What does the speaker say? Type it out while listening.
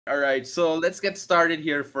All right, so let's get started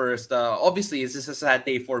here first. Obviously, this is a sad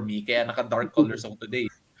day for me, kaya naka-dark colors ako today.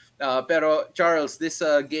 Pero Charles, this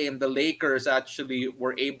game, the Lakers actually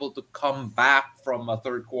were able to come back from a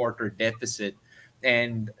third quarter deficit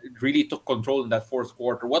and really took control in that fourth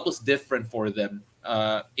quarter. What was different for them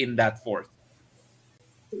in that fourth?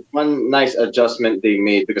 One nice adjustment they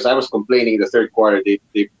made because I was complaining the third quarter. They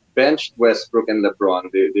benched Westbrook and LeBron.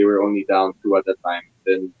 They were only down two at the time.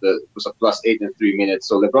 Then it was a plus eight in 3 minutes.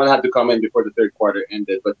 So LeBron had to come in before the third quarter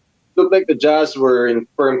ended. But looked like the Jazz were in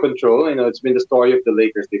firm control. It's been the story of the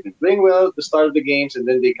Lakers. They've been playing well at the start of the games, and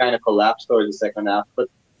then they kind of collapsed towards the second half. But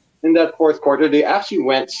in that fourth quarter, they actually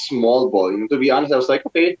went small ball. To be honest, I was like,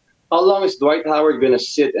 okay, how long is Dwight Howard going to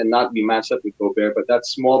sit and not be matched up with Gobert? But that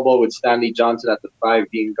small ball with Stanley Johnson at the five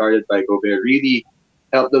being guarded by Gobert really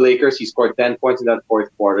helped the Lakers. He scored 10 points in that fourth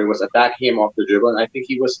quarter. It was attacking him off the dribble. And I think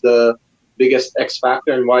he was the biggest X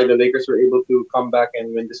factor in why the Lakers were able to come back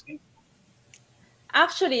and win this game.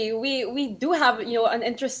 Actually, we do have an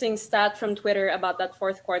interesting stat from Twitter about that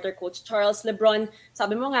fourth quarter. Coach Charles LeBron,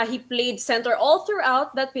 sabi mo nga, he played center all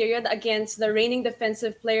throughout that period against the reigning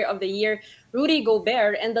defensive player of the year, Rudy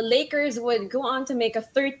Gobert, and the Lakers would go on to make a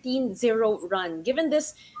 13-0 run. Given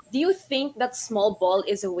this, do you think that small ball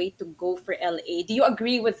is a way to go for LA? Do you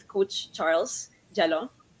agree with Coach Charles, Jello?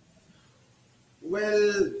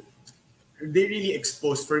 Well, they really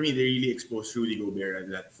exposed for me. They really exposed Rudy Gobert in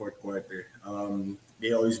that fourth quarter.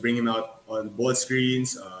 They always bring him out on ball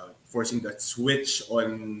screens, forcing that switch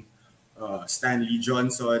on Stanley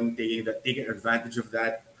Johnson, taking advantage of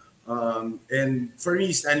that. And for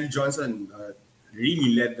me, Stanley Johnson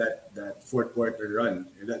really led that fourth quarter run.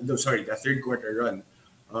 That third quarter run.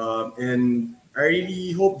 And I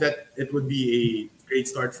really hope that it would be a great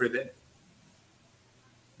start for them.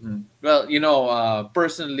 Well,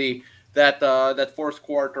 personally, that fourth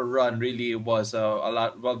quarter run really was a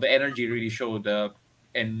lot. Well, the energy really showed,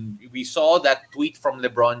 and we saw that tweet from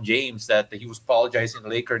LeBron James that he was apologizing.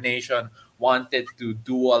 Laker Nation wanted to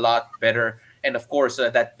do a lot better, and of course,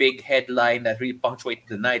 that big headline that really punctuated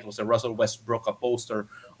the night was a Russell Westbrook a poster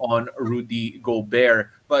on Rudy Gobert.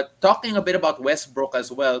 But talking a bit about Westbrook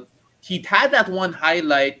as well, he had that one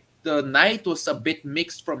highlight. The night was a bit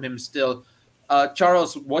mixed from him still.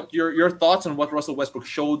 Charles, what your thoughts on what Russell Westbrook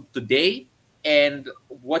showed today, and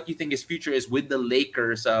what you think his future is with the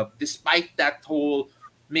Lakers, despite that whole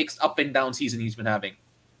mixed up and down season he's been having?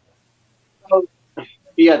 Well,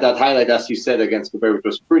 he had that highlight, as you said, against Gobert, which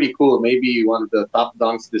was pretty cool. Maybe one of the top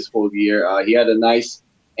dunks this whole year. He had a nice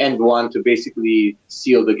end one to basically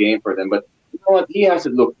seal the game for them. But you know what? He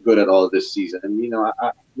hasn't looked good at all this season. And,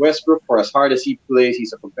 Westbrook, for as hard as he plays,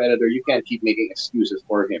 he's a competitor. You can't keep making excuses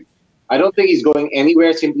for him. I don't think he's going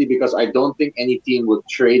anywhere simply because I don't think any team would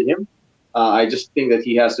trade him. I just think that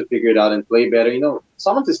he has to figure it out and play better.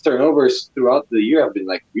 Some of his turnovers throughout the year have been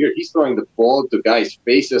like weird. He's throwing the ball to guys'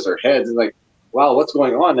 faces or heads, and like, wow, what's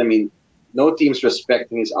going on? I mean, no team's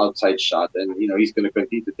respecting his outside shot, and he's going to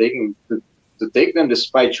continue to take them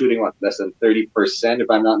despite shooting less than 30%, if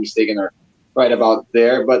I'm not mistaken, or right about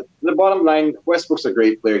there. But the bottom line, Westbrook's a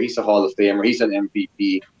great player. He's a Hall of Famer. He's an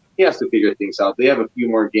MVP. He has to figure things out. They have a few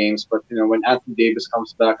more games, but when Anthony Davis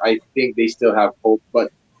comes back, I think they still have hope.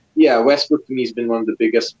 But yeah, Westbrook to me has been one of the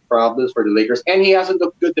biggest problems for the Lakers, and he hasn't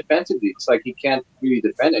looked good defensively. It's like he can't really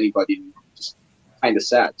defend anybody. Just kind of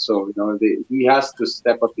sad. So he has to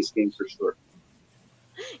step up his game for sure.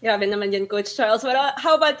 Grabe naman yan, Coach Charles. But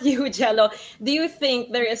how about you, Jello? Do you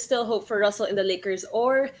think there is still hope for Russell in the Lakers,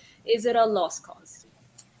 or is it a lost cause?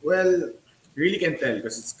 Well, really can tell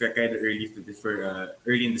because it's kind of early for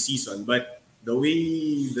early in the season. But the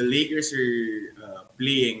way the Lakers are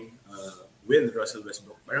playing with Russell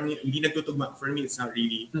Westbrook, parang hindi nagtutugma. For me, it's not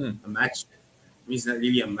really a match. For me, it's not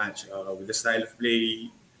really a match with the style of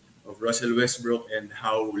play of Russell Westbrook and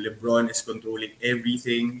how LeBron is controlling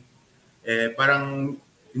everything. Parang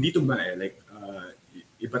hindi tugma eh. Like,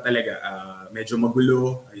 iba talaga. Medyo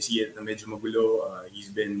magulo. I see it na medyo magulo. He's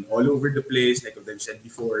been all over the place, like I've said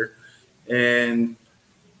before. And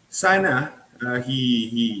sana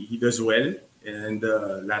he does well in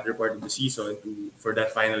the latter part of the season for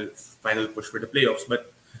that final push for the playoffs.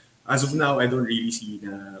 But as of now, I don't really see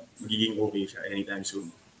na magiging okay siya anytime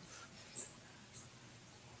soon.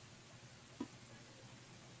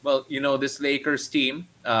 Well, this Lakers team,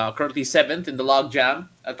 currently seventh in the logjam,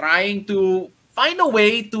 trying to find a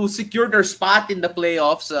way to secure their spot in the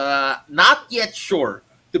playoffs. Not yet sure,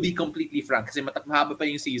 to be completely frank, kasi mahaba pa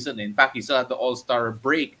yung season. In fact, you still have the All-Star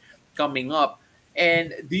break coming up.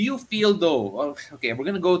 And do you feel though, okay, we're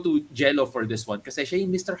gonna go to Jello for this one kasi siya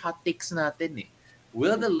yung Mr. Hot Takes natin eh.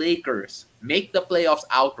 Will the Lakers make the playoffs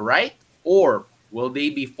outright, or Will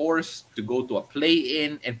they be forced to go to a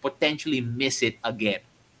play-in and potentially miss it again?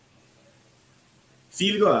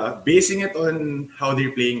 Feel ko basing it on how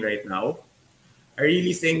they're playing right now, I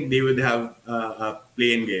really think they would have a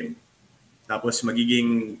play-in game. Tapos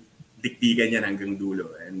magiging diktikan yan hanggang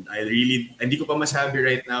dulo. And hindi ko pa masabi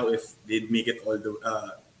right now if they'd make it all the,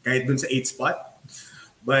 kahit dun sa 8th spot.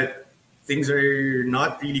 But things are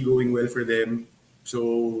not really going well for them.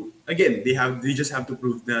 So again, they just have to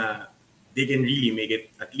prove na they can really make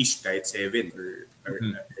it at least kahit 7 or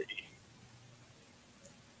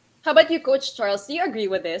How about you, Coach Charles? Do you agree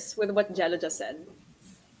with this, with what Jello just said?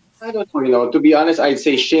 I don't know. To be honest, I'd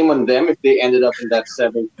say shame on them if they ended up in that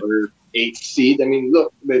 7th or 8th seed. I mean,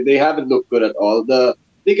 look, they haven't looked good at all. The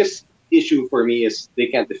biggest issue for me is they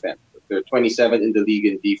can't defend. They're 27 in the league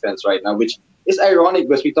in defense right now, which is ironic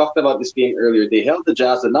because we talked about this game earlier. They held the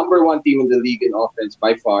Jazz, the number 1 team in the league in offense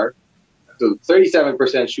by far, to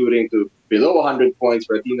 37% shooting, to below 100 points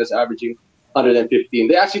for a team that's averaging 115.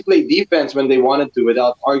 They actually played defense when they wanted to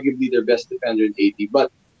without arguably their best defender in AD.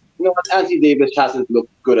 But you know what? Anthony Davis hasn't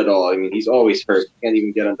looked good at all. I mean, he's always hurt. Can't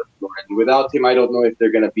even get on the floor. And without him, I don't know if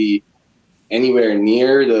they're going to be anywhere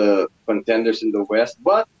near the contenders in the West.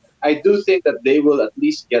 But I do think that they will at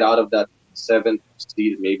least get out of that 7th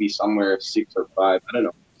seed, maybe somewhere 6 or 5. I don't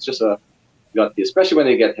know. It's just a gut, especially when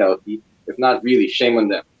they get healthy. If not, really, shame on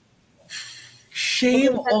them.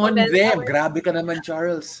 Shame on them. Grabe ka naman,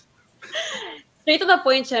 Charles. Straight to the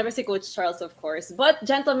point, syempre si Coach Charles, of course. But,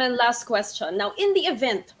 gentlemen, last question. Now, in the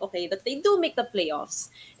event, okay, that they do make the playoffs,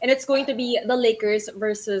 and it's going to be the Lakers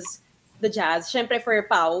versus the Jazz, syempre for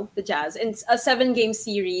Pau, the Jazz, in a 7-game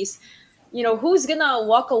series, you know, who's gonna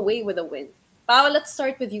walk away with a win? Pau, let's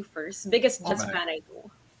start with you first. Biggest Jazz fan I know.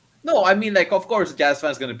 No, I mean, like, of course, Jazz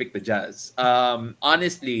fans gonna pick the Jazz.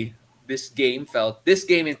 Honestly, this game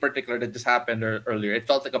in particular that just happened earlier, it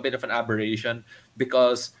felt like a bit of an aberration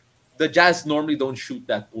because the Jazz normally don't shoot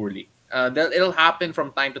that poorly. It'll happen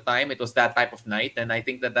from time to time. It was that type of night, and I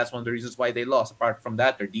think that's one of the reasons why they lost. Apart from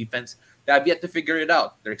that, their defense, they have yet to figure it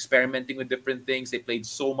out. They're experimenting with different things. They played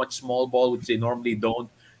so much small ball, which they normally don't.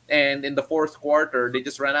 And in the 4th quarter, they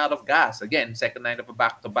just ran out of gas. Again, second night of a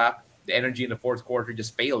back-to-back, the energy in the 4th quarter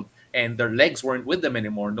just failed, and their legs weren't with them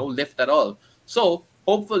anymore. No lift at all. So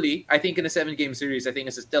hopefully, I think in a 7-game series, I think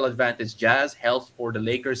it's still advantage Jazz. Health for the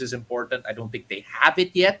Lakers is important. I don't think they have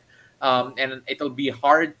it yet. And it'll be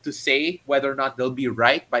hard to say whether or not they'll be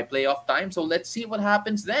right by playoff time. So let's see what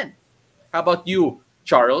happens then. How about you,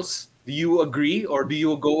 Charles? Do you agree or do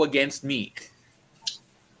you go against me?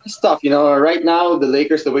 It's tough. Right now, the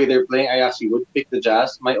Lakers, the way they're playing, I actually would pick the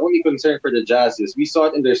Jazz. My only concern for the Jazz is we saw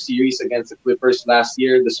it in their series against the Clippers last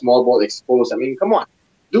year, the small ball exposed. I mean, come on.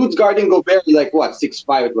 Dudes guarding Gobert, like what,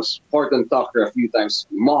 6'5". It was Horton Tucker a few times,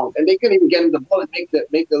 Monk, and they couldn't even get in the ball and make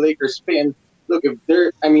the Lakers spin. Look,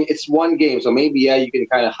 it's one game, so maybe, you can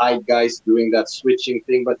kind of hide guys doing that switching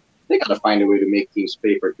thing, but they got to find a way to make teams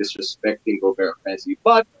pay for disrespecting Gobert offensively.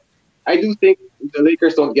 But I do think the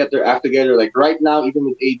Lakers don't get their act together. Like right now, even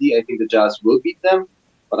with AD, I think the Jazz will beat them.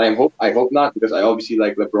 But I hope not, because I obviously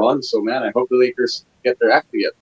like LeBron. So, man, I hope the Lakers get their act together.